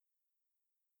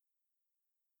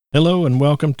Hello and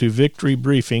welcome to Victory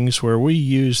Briefings, where we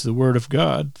use the Word of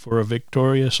God for a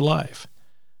victorious life.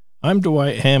 I'm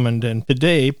Dwight Hammond, and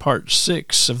today, part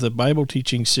 6 of the Bible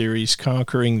teaching series,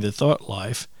 Conquering the Thought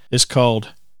Life, is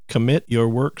called Commit Your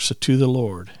Works to the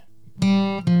Lord.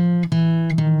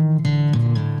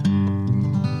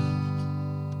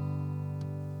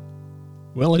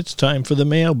 Well, it's time for the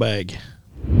mailbag.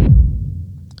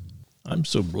 I'm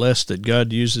so blessed that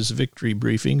God uses Victory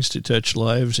Briefings to touch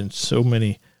lives in so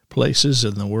many places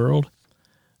in the world.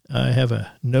 I have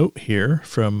a note here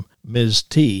from Ms.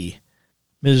 T.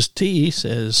 Ms. T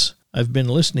says, I've been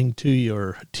listening to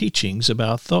your teachings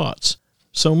about thoughts.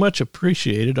 So much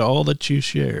appreciated all that you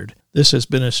shared. This has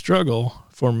been a struggle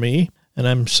for me, and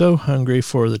I'm so hungry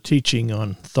for the teaching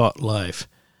on thought life.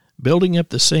 Building up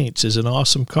the saints is an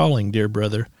awesome calling, dear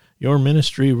brother. Your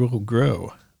ministry will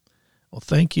grow. Well,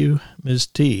 thank you, Ms.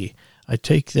 T. I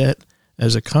take that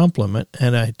as a compliment,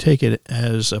 and I take it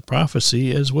as a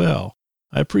prophecy as well.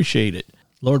 I appreciate it.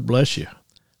 Lord bless you.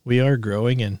 We are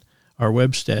growing, and our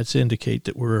web stats indicate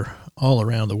that we're all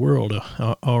around the world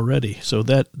already, so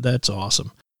that's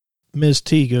awesome. Ms.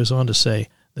 T goes on to say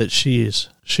that she has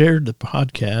shared the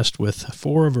podcast with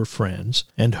 4 of her friends,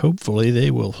 and hopefully they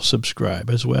will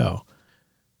subscribe as well.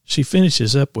 She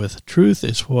finishes up with, truth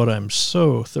is what I'm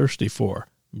so thirsty for.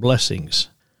 Blessings.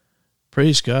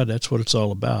 Praise God, that's what it's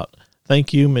all about.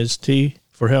 Thank you, Ms. T,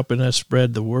 for helping us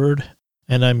spread the word,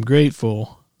 and I'm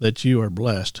grateful that you are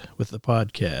blessed with the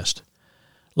podcast.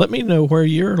 Let me know where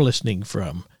you're listening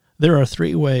from. There are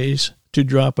 3 ways to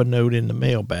drop a note in the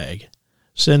mailbag.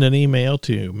 Send an email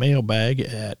to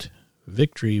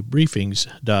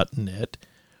mailbag@victorybriefings.net,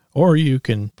 or you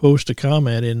can post a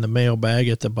comment in the mailbag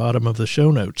at the bottom of the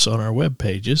show notes on our web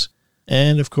pages.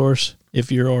 And, of course,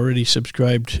 if you're already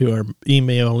subscribed to our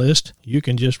email list, you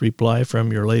can just reply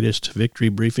from your latest Victory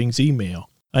Briefings email.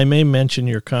 I may mention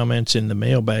your comments in the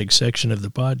mailbag section of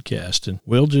the podcast, and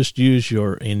we'll just use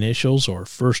your initials or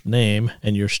first name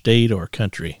and your state or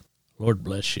country. Lord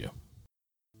bless you.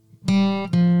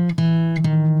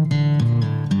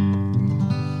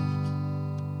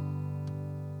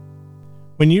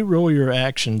 When you roll your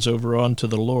actions over onto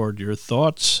the Lord, your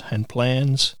thoughts and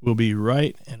plans will be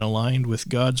right and aligned with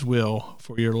God's will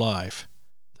for your life.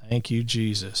 Thank you,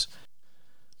 Jesus.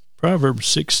 Proverbs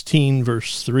 16,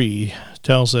 verse 3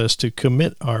 tells us to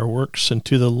commit our works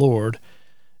unto the Lord,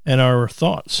 and our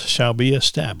thoughts shall be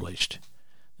established.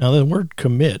 Now, the word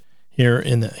commit here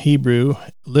in the Hebrew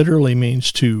literally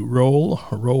means to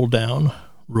roll down,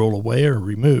 roll away, or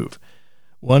remove.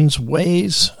 One's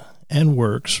ways and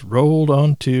works rolled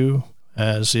onto,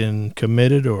 as in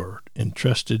committed or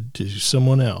entrusted to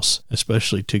someone else,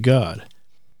 especially to God.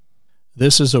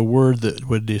 This is a word that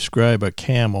would describe a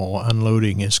camel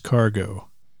unloading his cargo.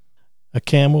 A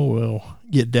camel will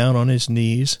get down on his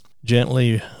knees,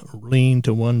 gently lean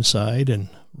to one side and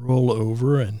roll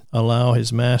over and allow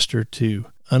his master to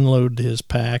unload his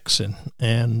packs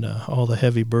and all the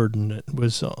heavy burden that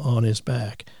was on his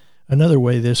back. Another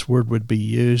way this word would be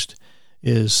used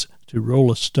is to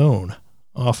roll a stone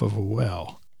off of a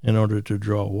well in order to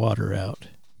draw water out.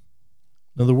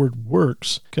 Now, the word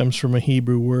works comes from a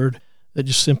Hebrew word that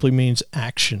just simply means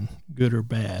action, good or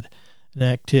bad, an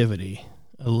activity,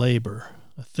 a labor,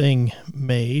 a thing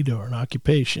made, or an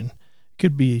occupation. It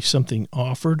could be something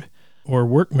offered or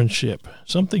workmanship,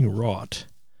 something wrought.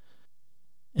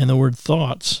 And the word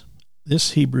thoughts,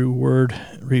 this Hebrew word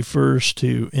refers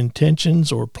to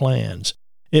intentions or plans.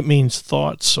 It means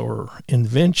thoughts or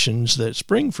inventions that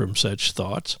spring from such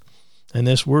thoughts, and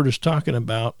this word is talking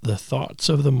about the thoughts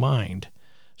of the mind,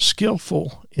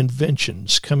 skillful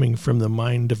inventions coming from the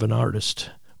mind of an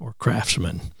artist or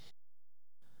craftsman.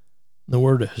 The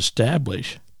word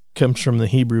establish comes from the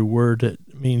Hebrew word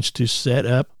that means to set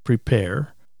up,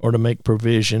 prepare, or to make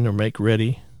provision or make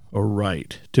ready or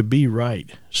right, to be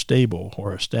right, stable,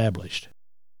 or established.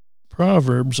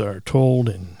 Proverbs are told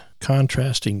in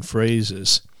contrasting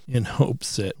phrases in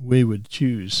hopes that we would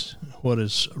choose what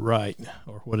is right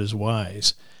or what is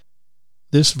wise.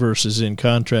 This verse is in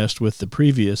contrast with the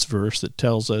previous verse that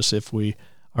tells us if we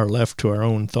are left to our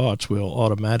own thoughts, we'll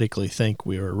automatically think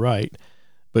we are right,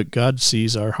 but God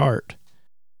sees our heart.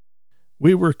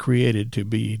 We were created to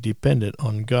be dependent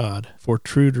on God for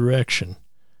true direction.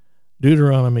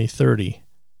 Deuteronomy 30,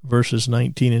 verses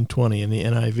 19 and 20 in the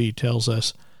NIV tells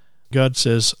us, God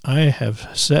says, I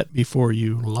have set before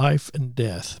you life and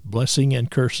death, blessing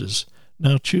and curses.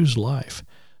 Now choose life,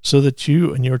 so that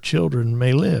you and your children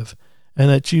may live, and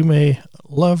that you may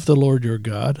love the Lord your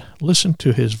God, listen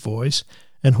to his voice,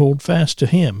 and hold fast to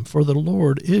him, for the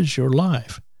Lord is your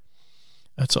life.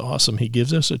 That's awesome. He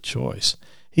gives us a choice.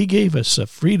 He gave us a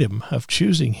freedom of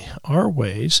choosing our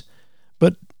ways,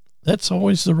 but that's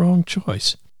always the wrong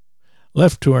choice.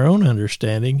 Left to our own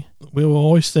understanding, we will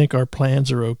always think our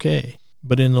plans are okay.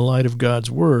 But in the light of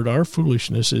God's Word, our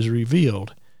foolishness is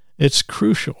revealed. It's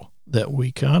crucial that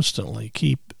we constantly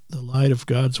keep the light of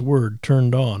God's Word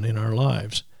turned on in our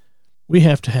lives. We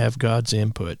have to have God's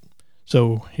input.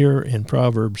 So here in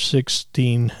Proverbs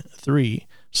 16:3,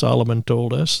 Solomon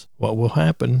told us what will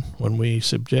happen when we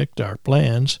subject our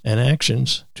plans and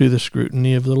actions to the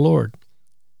scrutiny of the Lord.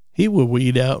 He will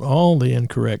weed out all the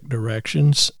incorrect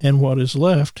directions, and what is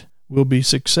left will be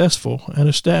successful and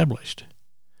established.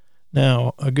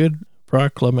 Now, a good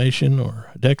proclamation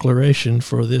or declaration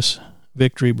for this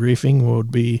victory briefing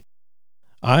would be,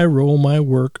 I roll my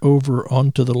work over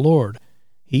onto the Lord.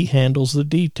 He handles the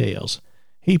details.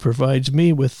 He provides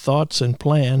me with thoughts and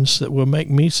plans that will make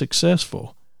me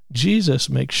successful. Jesus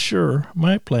makes sure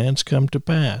my plans come to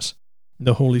pass.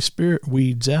 The Holy Spirit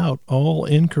weeds out all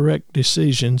incorrect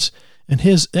decisions, and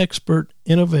His expert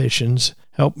innovations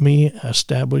help me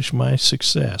establish my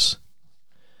success.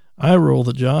 I roll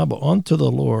the job onto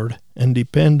the Lord and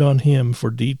depend on Him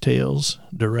for details,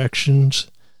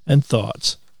 directions, and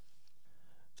thoughts.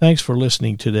 Thanks for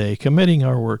listening today. Committing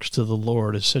our works to the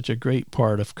Lord is such a great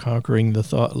part of conquering the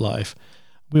thought life.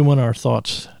 We want our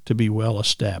thoughts to be well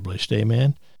established.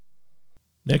 Amen?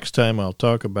 Next time I'll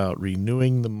talk about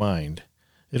renewing the mind.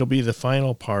 It'll be the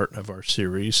final part of our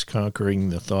series, Conquering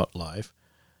the Thought Life.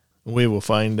 We will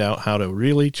find out how to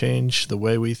really change the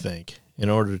way we think in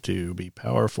order to be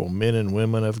powerful men and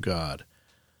women of God.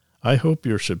 I hope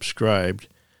you're subscribed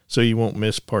so you won't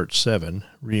miss Part 7,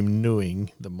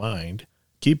 Renewing the Mind.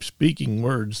 Keep speaking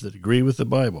words that agree with the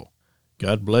Bible.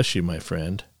 God bless you, my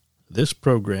friend. This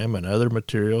program and other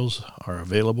materials are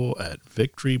available at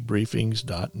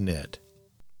victorybriefings.net.